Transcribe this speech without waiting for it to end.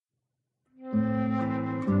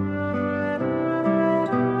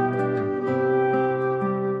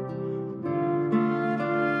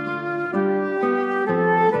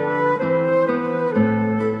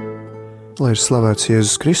Lai ir slavēts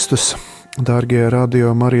Jēzus Kristus, dārgie Radio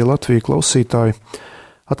Marija Latvija klausītāji,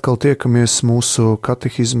 atkal tiekamies mūsu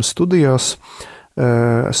katehisma studijās.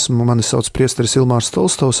 Mani sauc priesteris Ilmārs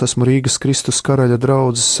Tolstovs, esmu Rīgas Kristus Karaļa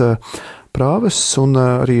draudzes prāvests un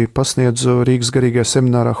arī pasniedzu Rīgas garīgajā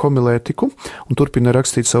seminārā homilētiku un turpinu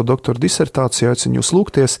rakstīt savu doktora disertāciju, aicinu jūs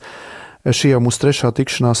lūgties. Šī jau mūsu 3.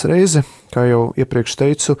 tikšanās reize, kā jau iepriekš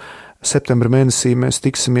teicu, septembra mēnesī mēs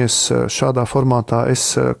tiksimies šādā formātā,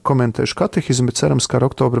 es komentēšu katehismu, bet cerams, ka ar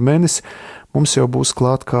oktobra mēnesi mums jau būs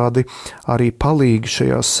klāt kādi arī palīgi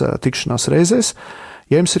šajās tikšanās reizēs.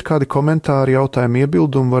 Ja jums ir kādi komentāri, jautājumi,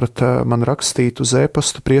 iebildumi, varat man rakstīt uz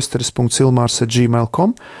e-pastu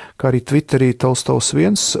priesteris.ilmārs@gmail.com, kā arī Twitterī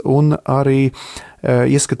Tolstovs1 un arī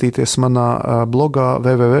ieskatīties manā blogā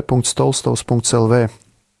www.tolstovs.lv.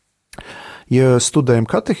 Ja studējam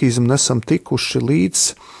katehismu, esam tikuši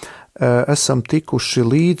līdz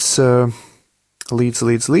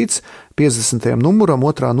 50. numuram,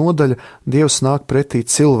 2. nodaļa Dievs nāk pretī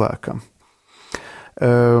cilvēkam.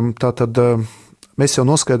 Tātad mēs jau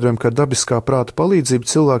noskaidrojam, ka dabiskā prāta palīdzība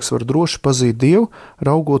cilvēks var droši pazīt Dievu,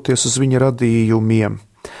 raugoties uz viņa radījumiem.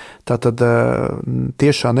 Tātad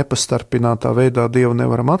tiešā nepastarpinātā veidā Dievu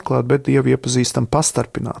nevaram atklāt, bet Dievu iepazīstam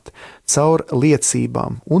pastarpināti, caur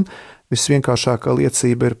liecībām. Un visvienkāršākā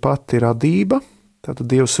liecība ir pati radība, tātad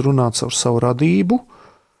Dievs runā caur savu radību,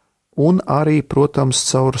 un arī, protams,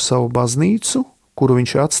 caur savu baznīcu, kuru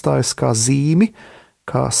viņš ir atstājis kā zīmi,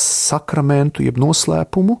 kā sakramentu, jeb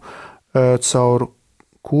noslēpumu, caur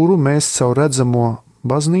kuru mēs caur redzamo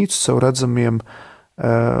baznīcu, caur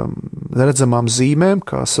redzamām zīmēm,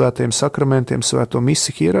 kā svētiem sakramentiem, svēto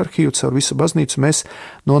misiju hierarhiju, caur visu baznīcu mēs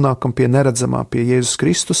nonākam pie neredzamā, pie Jēzus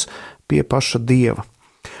Kristus, pie paša Dieva.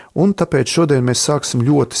 Un tāpēc šodien mēs sāksim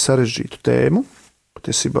ļoti sarežģītu tēmu.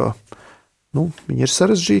 Patiesībā, viņa ir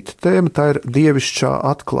sarežģīta tēma, tā ir dievišķā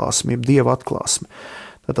atklāsme, jeb Dieva atklāsme.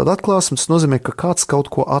 Tātad atklāsme, tas nozīmē, ka kāds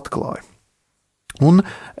kaut ko atklāja. Un,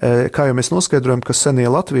 kā jau mēs noskaidrojam, ka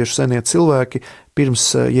senie latvieši, senie cilvēki pirms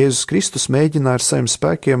Jēzus Kristus mēģināja ar saviem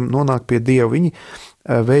spēkiem nonākt pie Dieva. Viņi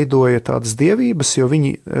veidoja tādas dievības, jo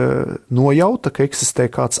viņi nojauta, ka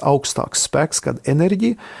eksistē kāds augstāks spēks, kāda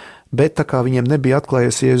enerģija, bet tā kā viņiem nebija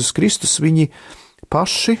atklājies Jēzus Kristus, viņi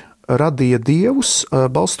paši radīja dievus,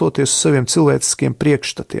 balstoties uz saviem cilvēciskiem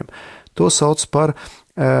priekšstatiem. To sauc par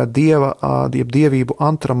dievību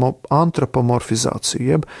antropomorfizāciju,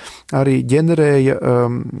 jeb arī ģenerēja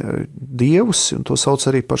dievus, un to sauc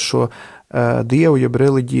arī par šo dievu, jeb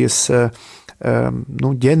reliģijas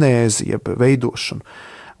ģenēzi, jeb veidošanu.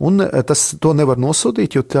 Un to nevar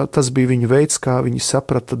nosodīt, jo tas bija viņa veids, kā viņi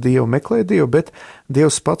saprata Dievu, meklēja Dievu, bet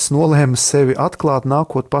Dievs pats nolēma sevi atklāt,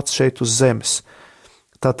 nākot pats šeit uz zemes.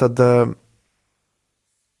 Tātad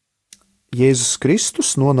Jēzus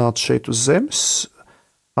Kristus nonāca šeit uz zemes,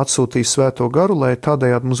 atsūtīja Svēto garu, lai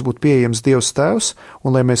tādējādi mums būtu pieejams Dievs Tēvs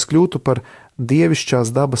un lai mēs kļūtu par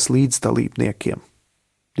dievišķās dabas līdzdalībniekiem.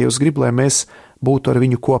 Dievs grib, lai mēs būtu ar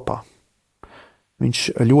viņu kopā. Viņš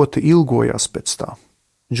ļoti ilgojās pēc tā.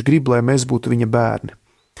 Viņš grib, lai mēs būtu viņa bērni.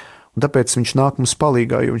 Un tāpēc viņš nāk mums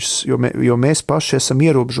palīgā, jo mēs paši esam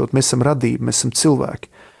ierobežoti, mēs esam radība, mēs esam cilvēki.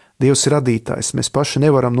 Dievs ir radītājs, mēs paši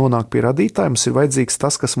nevaram nonākt pie radītāja, mums ir vajadzīgs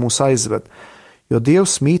tas, kas mūs aizved. Jo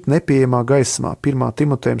Dievs mīt nepieejamā gaismā, 1.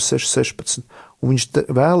 Timotejam 6.16, un viņš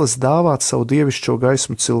vēlas dāvāt savu dievišķo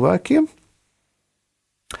gaismu cilvēkiem,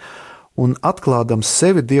 un atklādams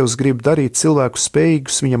sevi, Dievs grib darīt cilvēkus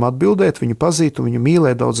spējīgus viņam atbildēt, viņu pazīt un viņu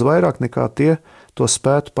mīlēt daudz vairāk nekā tie to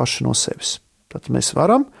spētu paši no sevis. Tātad mēs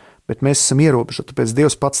varam, bet mēs esam ierobežoti, tāpēc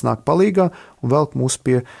Dievs pats nāk palīgā un velk mūs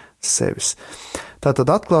pie sevis. Tātad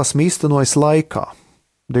atklāsme īstenojas laikā.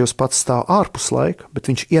 Dievs pats stāv ārpus laika, bet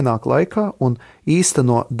viņš ienāk laikā un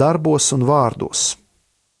īsteno darbos un vārdos.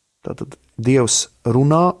 Tātad Dievs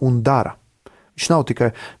runā un dara. Viņš nav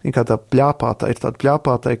tikai tā pļāpātāja, ir tāda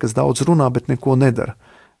pļāpātāja, kas daudz runā, bet neko nedara.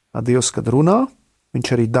 Dievs, kad runā, viņš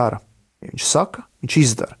arī dara. Ja viņš saka, viņš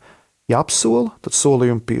izdara. Ja apsola, tad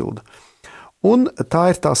solījumu pilda. Un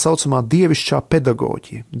tā ir tā saucamā dievišķā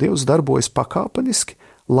pedagoģija. Dievs darbojas pakāpeniski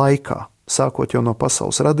laikā, sākot jau no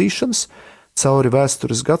pasaules radīšanas, cauri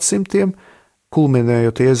vēstures gadsimtiem,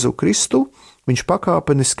 kulminējot Jēzu Kristu, viņš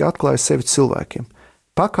pakāpeniski atklāja sevi cilvēkiem.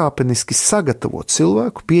 Pakāpeniski sagatavot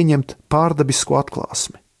cilvēku pieņemt pārdabisko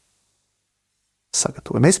atklāsmi.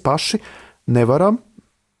 Sagatavoja. Mēs paši nevaram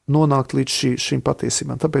nonākt līdz šīm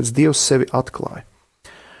patiesībām, tāpēc Dievs sevi atklāja.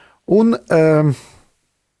 Un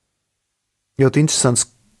ļoti interesants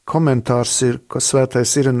komentārs ir, ka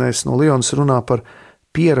svētais Irenejs no Lionas runā par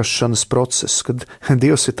pierašanas procesu, kad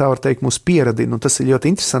Dievs ir tā var teikt mūs pieradina, un tas ir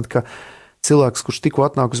ļoti interesanti, ka cilvēks, kurš tikko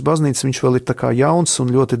atnāk uz baznīcu, viņš vēl ir tā kā jauns un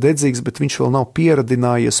ļoti dedzīgs, bet viņš vēl nav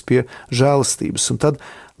pieradinājies pie žēlastības. Un tad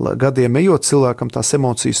gadiem ejot, cilvēkam tās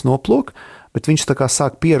emocijas noplok, bet viņš tā kā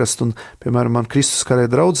sāk pierast. Un, piemēram, man Kristus karē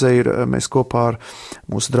draudzē ir, mēs kopā ar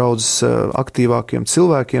mūsu draudzes aktīvākiem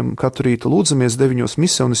cilvēkiem katru rītu lūdzamies 9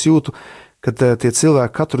 misē, un es jūtu, kad tie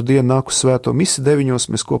cilvēki katru dienu nāk uz svēto misi 9,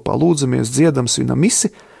 mēs kopā lūdzamies, dziedam, svinam misi,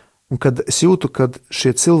 un kad es jūtu, ka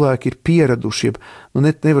šie cilvēki ir pieraduši,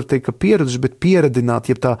 nevar teikt, ka pieraduši, bet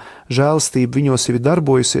pieradināti, ja tā žēlastība viņos jau ir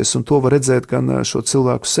darbojusies, un to var redzēt gan šo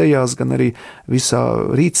cilvēku sejās, gan arī visā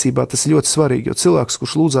rīcībā. Tas ir ļoti svarīgi, jo cilvēks,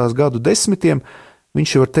 kurš lūdzās gadu 10,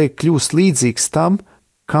 viņš jau var teikt, kļūst līdzīgs tam,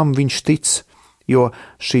 kam viņš tic. Jo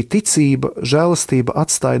šī ticība, žēlastība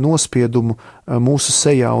atstāja nospiedumu mūsu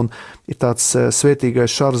sejā, un ir tāds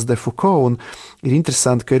svētīgais Šarls de Foucault, un ir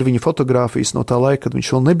interesanti, ka ir viņa fotogrāfijas no tā laika, kad viņš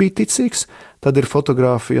vēl nebija ticīgs, tad ir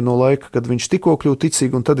fotogrāfija no laika, kad viņš tikko kļūst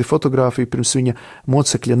ticīgi, un tad ir fotogrāfija pirms viņa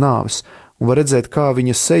mocekļa nāves. Un var redzēt, kā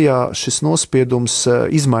viņa sejā šis nospiedums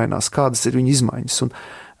izmainās, kādas ir viņa izmaiņas. Un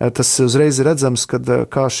tas uzreiz ir redzams, kad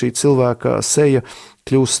kā šī cilvēka seja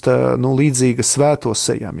kļūst līdzīga svēto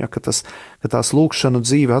sejām, ja, ka tās lūkšanu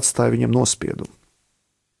dzīve atstāja viņam nospiedumu.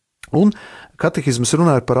 Un katehisms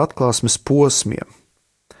runāja par atklāsmes posmiem.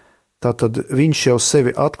 Tātad viņš jau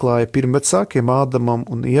sevi atklāja pirmvecākiem Ādamam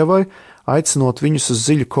un Ievai, aicinot viņus uz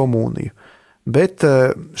dziļu komuniju. Bet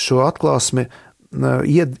šo atklāsmi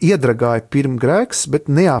iedragāja pirmgrēks, bet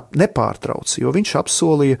nepārtrauca, jo viņš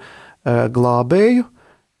apsolīja glābēju,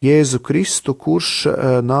 Jēzu Kristu, kurš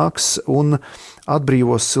nāks un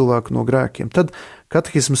atbrīvos cilvēku no grēkiem. Tad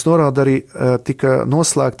katehisms norāda arī tika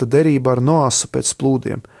noslēgta derība ar Noasu pēc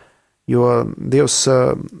plūdiem, jo Dievs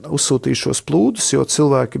uzsūtīja šos plūdus, jo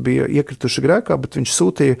cilvēki bija iekrituši grēkā, bet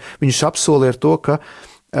viņš apsolīja ar to, ka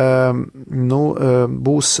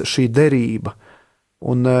būs šī derība.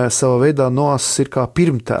 Un savā veidā Noas ir kā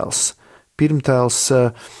pirmtēls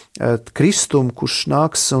Kristum, kurš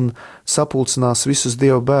nāks un sapulcinās visus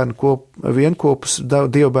Dieva bērnus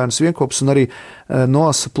vienkopus, un arī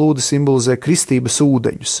Noasa plūdi simbolizē kristības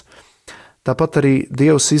ūdeņus. Tāpat arī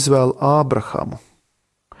Dievs izvēla Ābrahamu.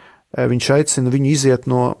 Viņš aicina viņu iziet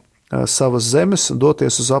no savas zemes un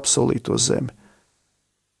doties uz apsolīto zemi.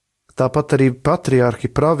 Tāpat arī patriarhi,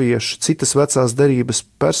 pravieši, citas vecās derības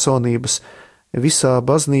personības visā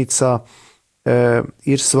baznīcā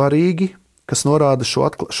ir svarīgi, kas norāda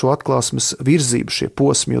šo atklāsmes virzību, šie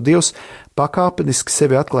posmi, jo Dievs pakāpeniski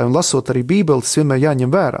sevi atklāja, un lasot arī Bībeli, tas vienmēr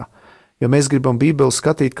jāņem vērā, jo mēs gribam Bībeli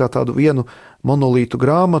skatīt kā tādu vienu monolītu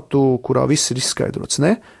grāmatu, kurā viss ir izskaidrots.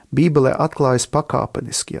 Ne, Bībelē atklājas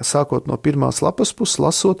pakāpeniski, ja sākot no pirmās lapas puses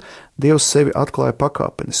lasot, Dievs sevi atklāja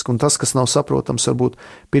pakāpeniski, un tas, kas nav saprotams, varbūt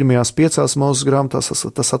pirmajās 5 Mūzes grāmatās,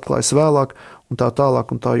 tas atklājas vēlāk, un tā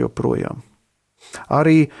tālāk, un tā joprojām.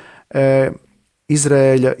 Arī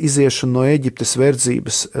Izraēļa iziešana no Eģiptes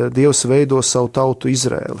verdzības, Dievs veido savu tautu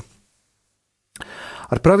Izraēli.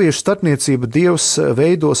 Ar praviešu starpniecību Dievs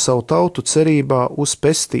veido savu tautu cerībā uz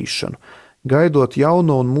pestīšanu, gaidot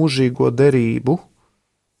jauno un mūžīgo derību,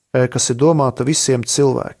 kas ir domāta visiem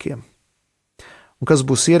cilvēkiem, un kas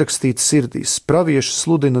būs ierakstīta sirdīs. Pravieši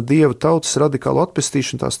sludina Dieva tautas radikālu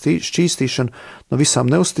atpestīšanu, tās šķīstīšanu no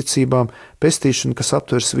visām neusticībām, pestīšanu, kas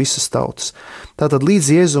aptvers visas tautas. Tātad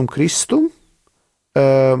līdz Jēzum Kristum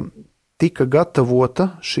tika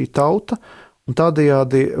gatavota šī tauta, un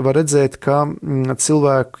tādējādi var redzēt, ka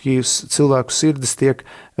cilvēku sirdis tiek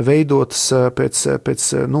veidotas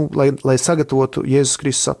lai sagatavotu Jēzus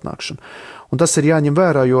Kristus atnākšanu. Un tas ir jāņem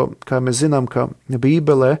vērā, jo, kā mēs zinām, ka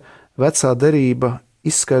Bībelē vecā derība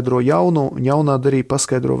izskaidro jauno, un jaunā derība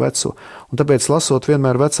paskaidro veco. Un tāpēc, lasot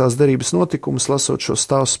vienmēr vecās derības notikumus, lasot šos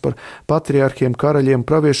stāstus par patriarhiem, karaļiem,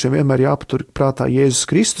 praviešiem, vienmēr jāpatur prātā Jēzus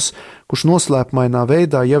Kristus, kurš noslēpmainā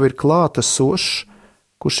veidā jau ir klātesošs,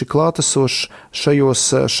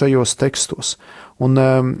 šajos tekstos. Un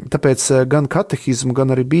tāpēc gan katehizmu,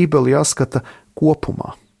 gan arī Bībeli jāskata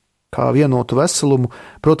kopumā, kā vienotu veselumu,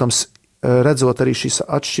 protams, redzot arī šīs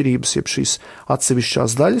atšķirības, jeb šīs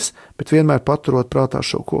atsevišķās daļas, bet vienmēr paturot prātā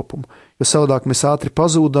šo kopumu. Jo savādāk mēs ātri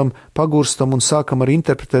pazūdam, pagurstam un sākam arī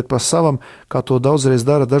interpretēt par savam, kā to daudzreiz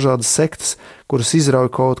dara dažādas sektas, kuras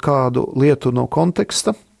izrauj kaut kādu lietu no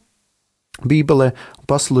konteksta Bībelē un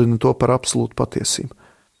pasludina to par absolūtu patiesību.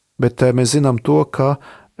 Bet mēs zinām to, ka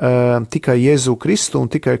tikai Jēzu Kristu un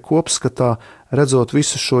tikai kopskatā, redzot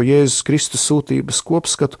visu šo Jēzus Kristus sūtības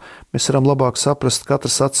kopskatu, mēs varam labāk saprast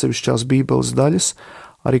katras atsevišķās Bībeles daļas,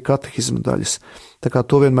 arī katehizma daļas. Tā kā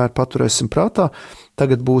to vienmēr paturēsim prātā.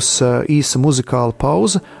 Tagad būs īsa muzikāla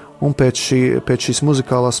pauze, un pēc šīs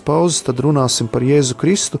muzikālās pauzes tad runāsim par Jēzu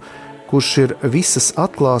Kristu, kurš ir visas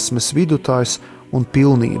atklāsmes vidutājs un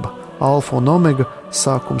pilnība. alfa un omega,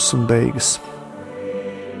 sākums un beigas.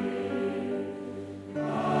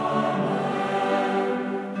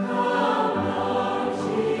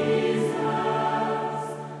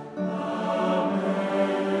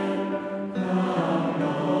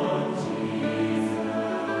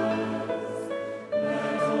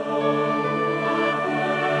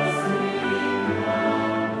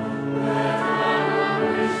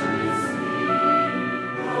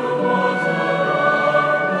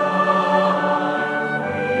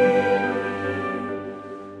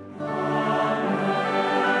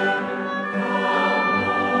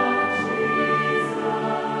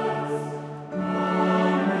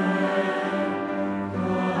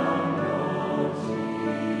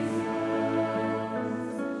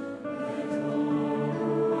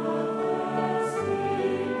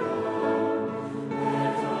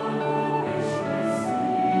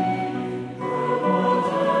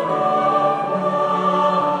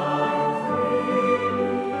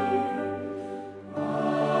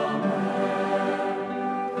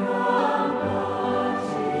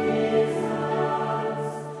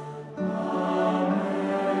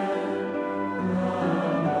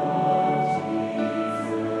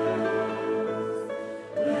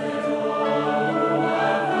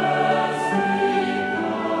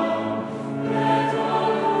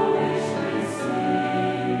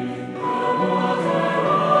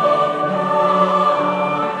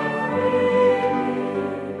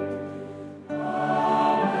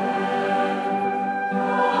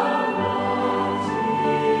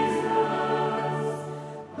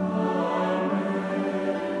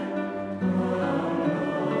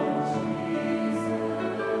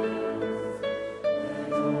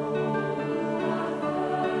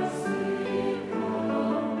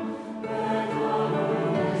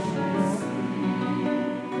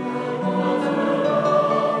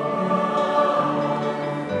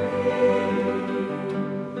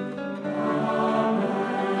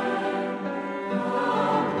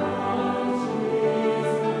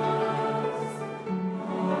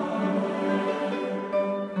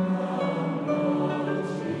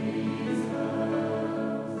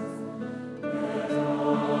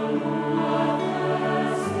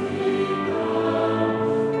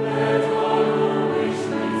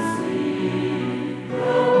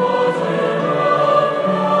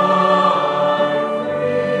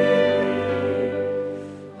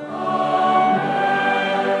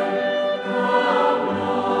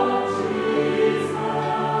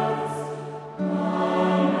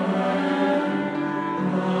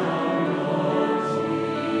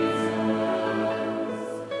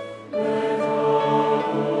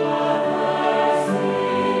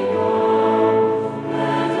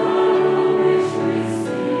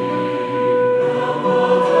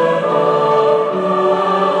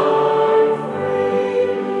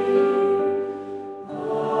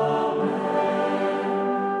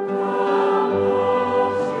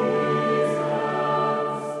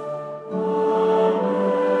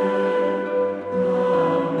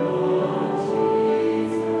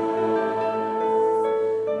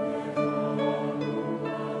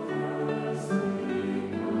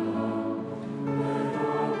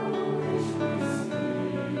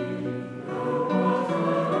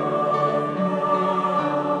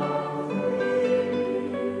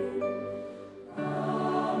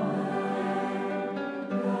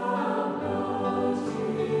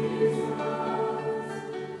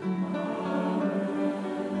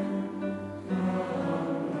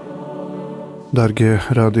 Darbie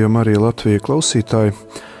rādījuma arī Latvijas klausītāji,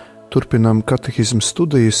 turpinām katehismu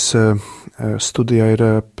studijas. Studijā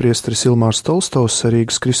ir priesteris Ilmārs Tolstovs,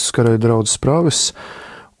 Rīgas Kristus karaļa draudzes prāvests,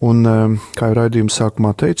 un, kā jau raidījuma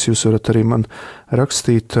sākumā teicu, jūs varat arī man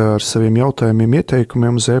rakstīt ar saviem jautājumiem,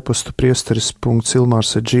 ieteikumiem uz e-pastu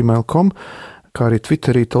priesteris.ilmārs@gmail.com, kā arī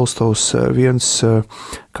Twitterī Tolstovs 1,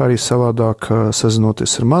 kā arī savādāk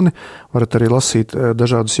sazinoties ar mani. Varat arī lasīt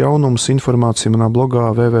dažādus jaunumus, informāciju manā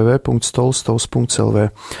blogā www.tolstovs.lv.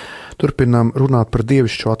 Turpinām runāt par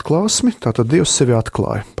dievišķo atklāsmi, tātad Dievs sevi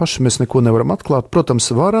atklāja. Paši mēs neko nevaram atklāt, protams,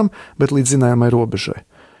 varam, bet līdz zināmai robežai.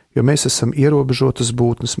 Jo mēs esam ierobežotas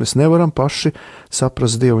būtnes, mēs nevaram paši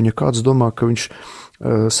saprast Dievu. Ja kāds domā, ka viņš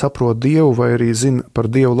saprot Dievu vai arī zina par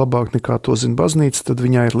Dievu labāk nekā to zina baznīca, tad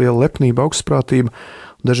viņai ir liela lepnība, augstprātība.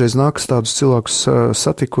 Dažreiz nākas tādus cilvēkus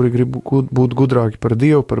satikt, kuri grib būt gudrāki par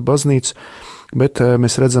Dievu, par baznīcu, bet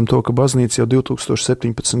mēs redzam to, ka baznīca jau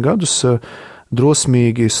 2017 gadus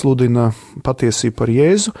drosmīgi sludina patiesību par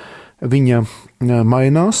Jēzu. Viņa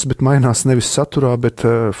mainās, bet mainās nevis saturā, bet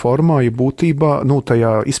formā, ja būtībā,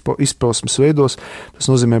 tajā izpausmes veidos. Tas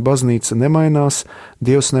nozīmē, baznīca nemainās,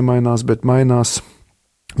 Dievs nemainās, bet mainās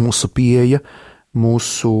mūsu pieeja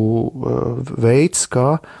mūsu veids,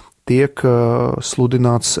 kā tiek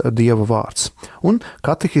sludināts Dieva vārds. Un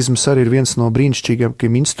katehisms arī ir viens no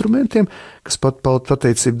brīnišķīgākajiem instrumentiem, kas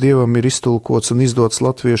pateicību Dievam ir iztulkots un izdots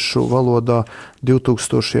latviešu valodā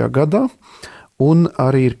 2000. gadā, un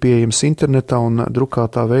arī ir pieejams internetā un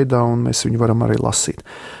drukātā veidā, un mēs viņu varam arī lasīt.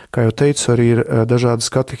 Kā jau teicu, arī ir dažādas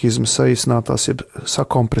katehizma saīsinātās, jeb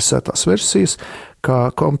sakompresētās versijas, kā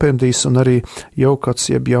kompendijas, un arī jaukats,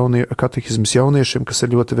 jeb katehizms jauniešiem, kas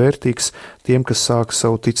ir ļoti vērtīgs tiem, kas sāk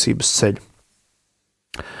savu ticības ceļu.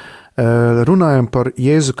 Runājam par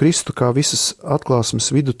Jēzu Kristu kā visas atklāsmes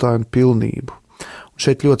vidutāju un pilnību. Un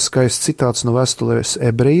šeit ļoti skaists citāts no vēstulēs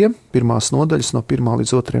Ebrejiem, 1. nodaļas no 1.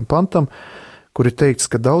 līdz 2. pantam, kur ir teikts,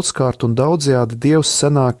 ka daudzkārt un daudzjādi Dievs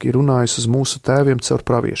senāk ir runājis uz mūsu tēviem caur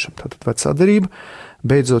praviešiem. Tātad vecā derība,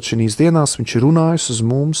 beidzot šīs dienās viņš ir runājis uz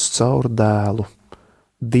mums caur dēlu.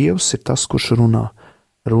 Dievs ir tas, kurš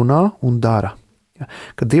runā un dara. Ja?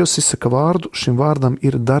 Kad Dievs izsaka vārdu, šim vārdam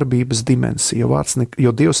ir darbības dimensija,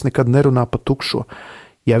 jo Dievs nekad nerunā pa tukšo.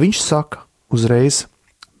 Ja viņš saka, uzreiz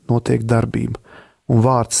notiek darbība, un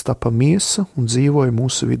vārds tapa miesa un dzīvoja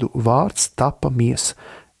mūsu vidu. Vārds tapa miesa.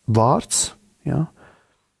 Vārds, ja,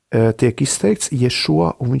 tiek izteikts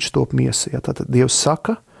Ješua, un viņš top miesa. Ja, tātad Dievs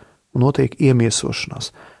saka, un notiek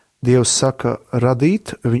iemiesošanās. Dievs saka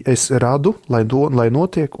radīt, es radu, lai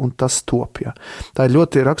notiek, un tas top. Ja. Tā ir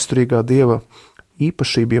ļoti raksturīgā Dieva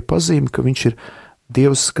īpašība, ja pazīme, ka viņš ir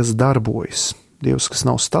Dievs, kas darbojas. Dievs, kas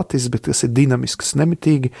nav statisks, bet kas ir dinamisks,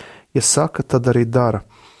 nemitīgi. Ja saka, tad arī dara.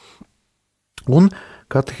 Un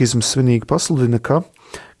katehisms svinīgi pasludina, ka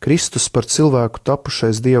Kristus par cilvēku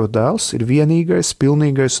tapušais Dieva dēls ir vienīgais,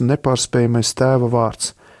 pilnīgais un nepārspējamais tēva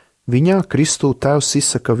vārds. Viņā Kristū tēvs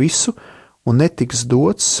izsaka visu, un netiks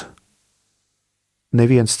dots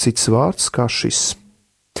neviens cits vārds kā šis.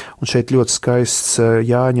 Un šeit ļoti skaists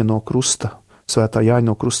Jāņa no Krusta, svētā Jāņa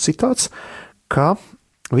no Krusta citāts, ka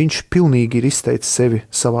viņš pilnīgi ir izteicis sevi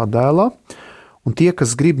savā dēlā, un tie,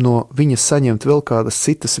 kas grib no viņa saņemt vēl kādas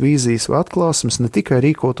citas vīzijas vai atklāsmes, ne tikai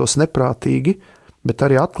rīkotos neprātīgi, bet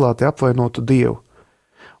arī atklāti apvainotu Dievu.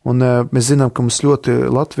 Un mēs zinām, ka mums ļoti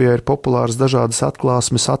Latvijā ir populāras dažādas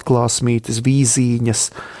atklāsmes, atklāsmītes, vīzīņas,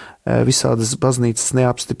 visādas baznīcas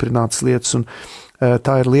neapstiprinātas lietas, un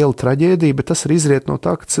tā ir liela traģēdija, bet tas arī izriet no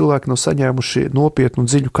tā, ka cilvēki nav saņēmuši nopietnu un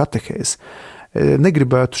dziļu katehēzi.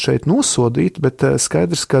 Negribētu šeit nosodīt, bet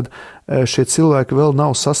skaidrs, ka šie cilvēki vēl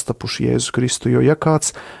nav sastapuši Jēzu Kristu, jo ja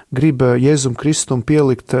kāds grib Jēzum Kristum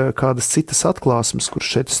pielikt kādas citas atklāsmes,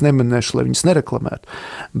 kuras šeit es neminēšu, lai viņas nereklamētu,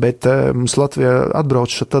 bet mums Latvijā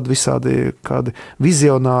atbrauc tad visādi kādi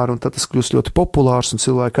vizionāri, un tad tas kļūst ļoti populārs, un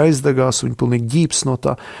cilvēki aizdegās, viņi pilnīgi ģīps no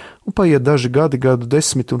tā, un paiet daži gadu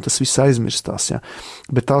desmiti, un tas viss aizmirstās. Ja.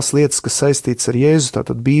 Bet tās lietas, kas saistītas ar Jēzu,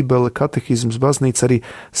 tātad Bībele, katehizms, baznīca, arī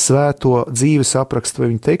svēto dzīves aprakstu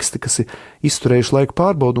vai viņa teksti, kas ir izturējuši laiku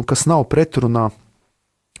pārbaudu un kas nav pretrunā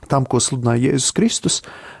tam, ko sludināja Jēzus Kristus,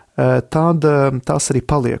 tad tās arī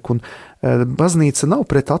paliek. Un baznīca nav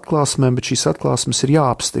pret atklāsmēm, bet šīs atklāsmes ir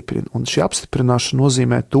jāapstiprina. Un šī apstiprināšana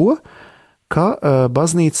nozīmē to, ka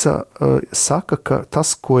baznīca saka, ka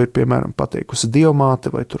tas, ko ir, piemēram, pateikusi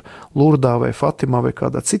Dievmāte, vai tur Lurdā, vai Fatimā, vai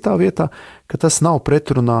kādā citā vietā, ka tas nav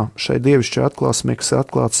pretrunā šai dievišķai atklāsmē, kas ir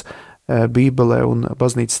atklāts Bībelē un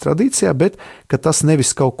baznīcas tradīcijā, bet ka tas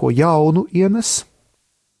nevis kaut ko jaunu ienes,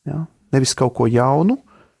 ja, nevis kaut ko jaunu,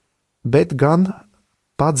 bet gan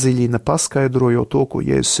padziļina, paskaidrojot to, ko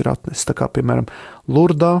Jēzus ir atnesis. Tā kā, piemēram,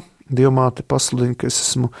 Lurdā Dievmāte pasludina, ka es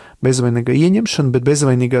esmu bezvainīgā ieņemšana, bet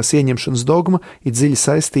bezvainīgās ieņemšanas dogma ir dziļi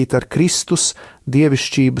saistīta ar Kristus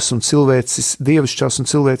dievišķības un dievišķās un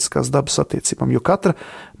cilvēciskās dabas attiecībām, jo katra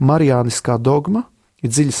marijāniskā dogma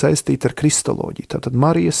ir dziļi saistīta ar kristoloģiju. Tātad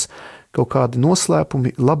Marijas kaut kādi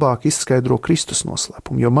noslēpumi labāk izskaidro Kristus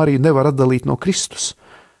noslēpumu, jo Mariju nevar atdalīt no Kristus.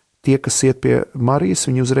 Tie, kas iet pie Marijas,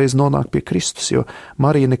 viņi uzreiz nonāk pie Kristus, jo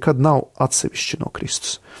Marija nekad nav atsevišķa no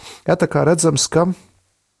Kristus. Jā, tā kā redzams, ka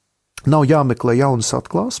nav jāmeklē jaunas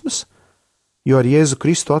atklāsmes, jo ar Jēzu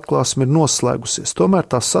Kristu atklāsme ir noslēgusies. Tomēr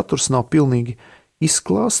tās saturs nav pilnīgi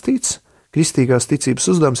izklāstīts. Kristīgās ticības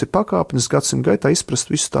uzdevums ir pakāpenis gadsimtu gaitā izprast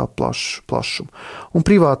visu tā plašumu. Un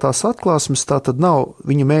privātās atklāsmes tātad nav,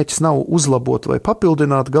 viņa mērķis nav uzlabot vai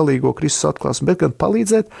papildināt galīgo Kristus atklāsmi, bet gan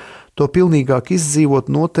palīdzēt to pilnīgāk izdzīvot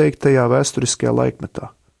noteiktajā vēsturiskajā laikmetā.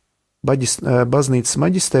 Baznīcas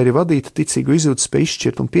maģistērija vadīta ticīgu izjūtu spēj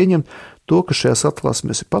izšķirt un pieņemt to, ka šajās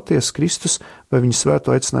atklāsmēs ir patiesa Kristus vai viņa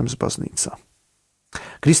svēto aicinājums baznīcā.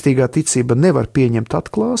 Kristīgā ticība nevar pieņemt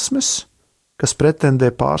atklāsmes, kas pretendē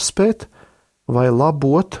pārspēt vai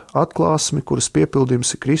labot atklāsmi, kuras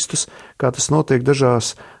piepildījums ir Kristus, kā tas notiek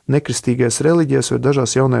dažās nekristīgajās reliģijās vai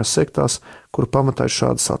dažās jaunajās sektās, kuru pamatā ir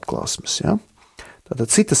šādas atklāsmes. Ja? Tātad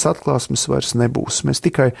citas atklāsmes vairs nebūs. Mēs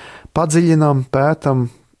tikai padziļinām, pētam,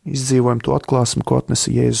 izdzīvojam to atklāsmi, ko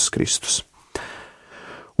atnesa Jēzus Kristus.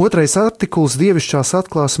 Otrais artikuls – dievišķās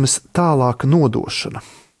atklāsmes tālāka nodošana.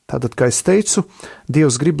 Tātad, kā es teicu,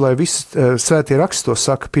 Dievs grib, lai visi, svētie raksti to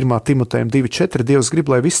saka 1. Timotejam 2.4, Dievs grib,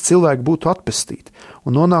 lai visi cilvēki būtu atpestīti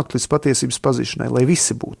un nonāktu līdz patiesības pazīšanai, lai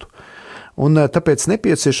visi būtu. Un tāpēc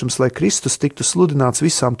nepieciešams, lai Kristus tiktu sludināts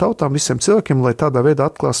visām tautām, visiem cilvēkiem, lai tādā veidā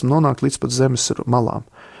atklāsme nonāktu līdz pat zemes malām.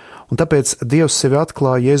 Un tāpēc Dievs sevi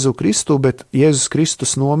atklāja Jēzu Kristu, bet Jēzus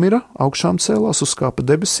Kristus nomira, augšām cēlās, uzkāpa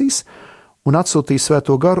debesīs un atsūtīja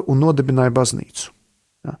Svēto garu un nodibināja baznīcu.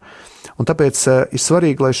 Ja. Un tāpēc ir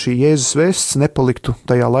svarīgi, lai šī Jēzus vēsts nepaliktu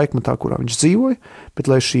tajā laikmetā, kurā viņš dzīvoja, bet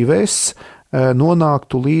lai šī vēsts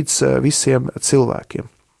nonāktu līdz visiem cilvēkiem.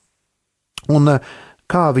 Un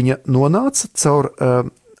kā viņa nonāca?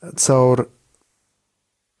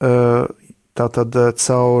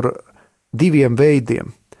 Caur diviem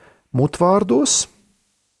veidiem. Mutvārdos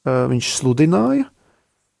viņš sludināja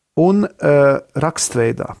un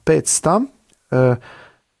rakstveidā. Pēc tam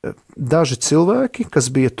daži cilvēki, kas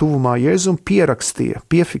bija tuvumā Jēzum,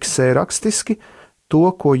 piefiksēja rakstiski to,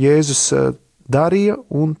 ko Jēzus darīja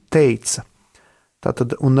un teica.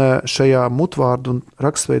 Tātad, un šajā mutvārdu un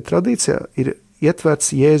rakstveida tradīcijā ir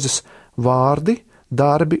ietverts Jēzus vārdi,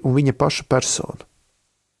 darbi un viņa paša persona.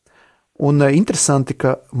 Un interesanti,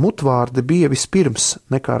 ka mutvārdi bija vispirms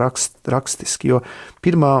nekā rakstiski, jo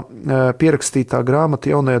pirmā pierakstītā grāmata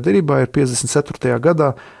jaunajā derībā ir 54.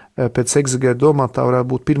 gadā, pēc egzegēta domāt, tā varētu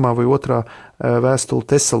būt 1. vai 2. vēstule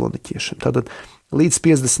Tesaloniķiešiem. Tātad līdz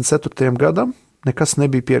 54. gadam nekas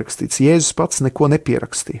nebija pierakstīts. Jēzus pats neko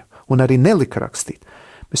nepierakstīja un arī nelika rakstīt.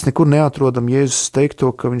 Mēs nekur neatrodam Jēzus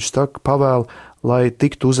teikto, ka viņš pavēl, lai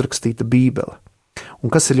tiktu uzrakstīta Bībele.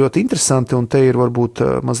 Un kas ir ļoti interesanti, un te ir varbūt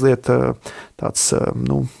mazliet tāds,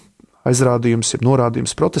 aizrādījums, jeb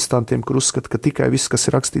norādījums protestantiem, kur uzskata, ka tikai viss, kas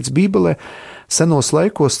ir rakstīts Bībelē, senos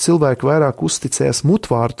laikos cilvēki vairāk uzticējās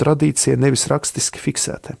mutvāru tradīcijai, nevis rakstiski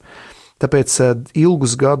fiksētiem. Tāpēc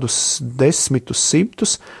ilgus gadus, desmitus,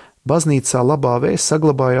 simtus, baznīcā labā vēsts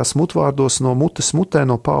saglabājās mutvārdos no mutes mutē,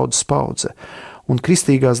 no paudzes paudzē. Un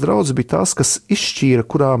kristīgās draudzes bija tās, kas izšķīra,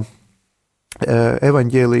 kurām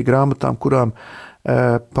evaņģēlija grāmatām, kurām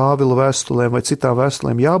Pāvila vēstulēm vai citām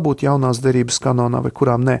vēstulēm jābūt jaunās derības kanonā vai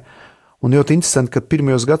kurām ne. Un ļoti interesanti, ka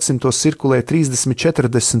pirmajos gadsimtos cirkulēja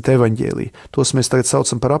 30-40 evaņģēliji. Tos mēs tagad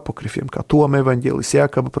saucam par apokrifiem, kā Toma evaņģēlijs,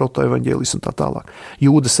 Jākaba protoevaņģēlijs un tā tālāk.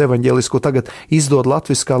 Jūdas evaņģēlijs, ko tagad izdod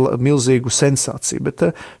latviskā milzīgu sensāciju. Bet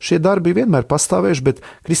šie darbi vienmēr pastāvējuši, bet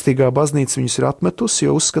kristīgā baznīca viņus ir atmetusi,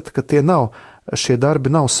 jo uzskata, ka šie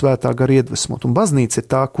darbi nav svētā gara iedvesmot. Un baznīca ir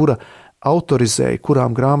tā, kura autorizēja,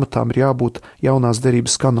 kurām grāmatām ir jābūt jaunās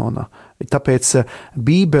derības kanonā. Tāpēc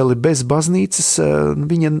Bībeli bez baznīcas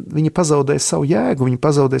viņa pazaudēja savu jēgu, viņa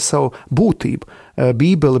pazaudēja savu būtību.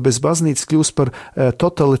 Bībeli bez baznīcas kļūst par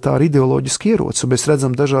totalitāru ideoloģisku ieroci. Mēs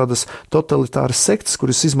redzam dažādas totalitāras sektas,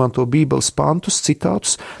 kuras izmanto Bībeles pantus,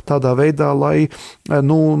 citātus tādā veidā, lai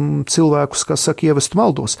cilvēkus, kā saka, ievestu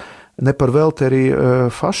maldos. Ne par velti arī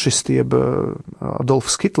fašisti, jeb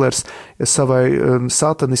Adolfs Hitlers savai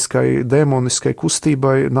sataniskai, demoniskai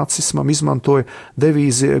kustībai, nacismam izmantoja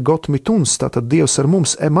devīzi Gott mit uns, tātad Dievs ar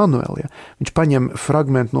mums, Emanuel. Ja. Viņš paņem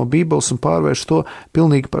fragmentu no Bībeles un pārvērš to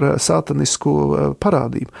pilnīgi par satanisku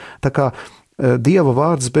parādību. Tā kā Dieva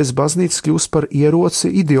vārds bez baznīcas kļūst par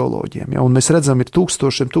ieroci ideoloģiem. Ja? Un mēs redzam, ir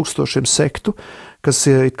tūkstošiem sektu, kas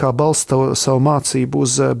kā balsta savu mācību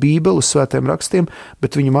uz Bībeli, uz svētiem rakstiem,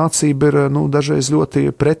 bet viņu mācība ir dažreiz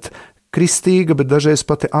ļoti pretkristīga, bet dažreiz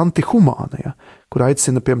pati antihumāna, ja? Kur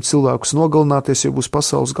aicina cilvēkus nogalināties, jo būs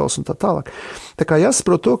pasaules gals un tā tālāk. Tā kā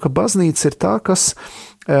jāsaprot to, ka baznīca ir tā, kas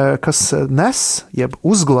nes, jeb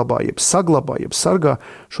uzglabā, jeb saglabā, jeb sargā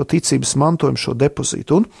šo ticības mantojumu, šo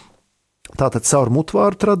depozītu. Un tātad caur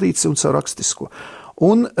mutvāru tradīciju un caur rakstisko.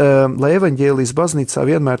 Un, lai evaņģēlijas baznīcā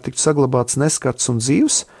vienmēr tiktu saglabāts neskarts un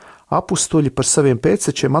dzīvs, apustuļi par saviem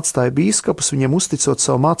pēctečiem atstāja bīskapus, viņiem uzticot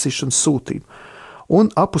savu mācīšanas sūtību. Un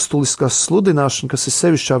apustuliskās sludināšana, kas ir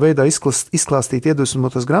sevišķā veidā izklāstīta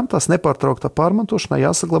iedvesmotās grāmatās, nepārtrauktā pārmantošanā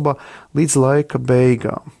jāsaglabā līdz laika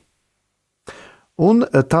beigām. Un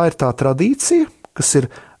tā ir tā tradīcija, kas ir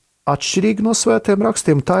atšķirīga no svētiem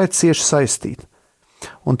rakstiem, tā ir cieši saistīta.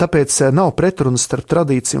 Un tāpēc nav pretrunas starp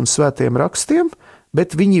tradīciju un svētiem rakstiem,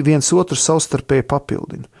 bet viņi viens otru savstarpēji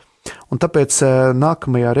papildina. Un tāpēc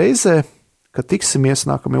nākamajā reizē, kad tiksimies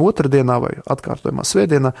nākamajā otrdienā vai atkārtojumā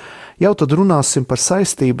svētdienā, jau tad runāsim par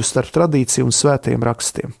saistību starp tradīciju un svētiem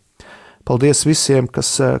rakstiem. Paldies visiem,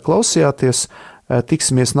 kas klausījāties,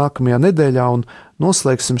 tiksimies nākamajā nedēļā un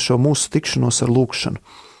noslēgsim šo mūsu tikšanos ar lūkšanu.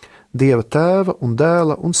 Dieva Tēva un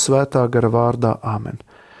Dēla un Svētā gara vārdā. Āmen.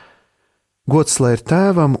 Gods lai ir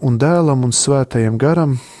Tēvam un Dēlam un Svētajam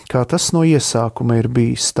garam, kā tas no iesākuma ir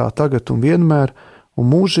bijis, tā tagad un vienmēr, un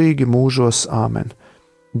mūžīgi mūžos. Āmen.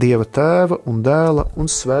 Dieva Tēva un Dēla un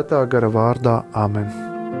Svētā gara vārdā. Āmen.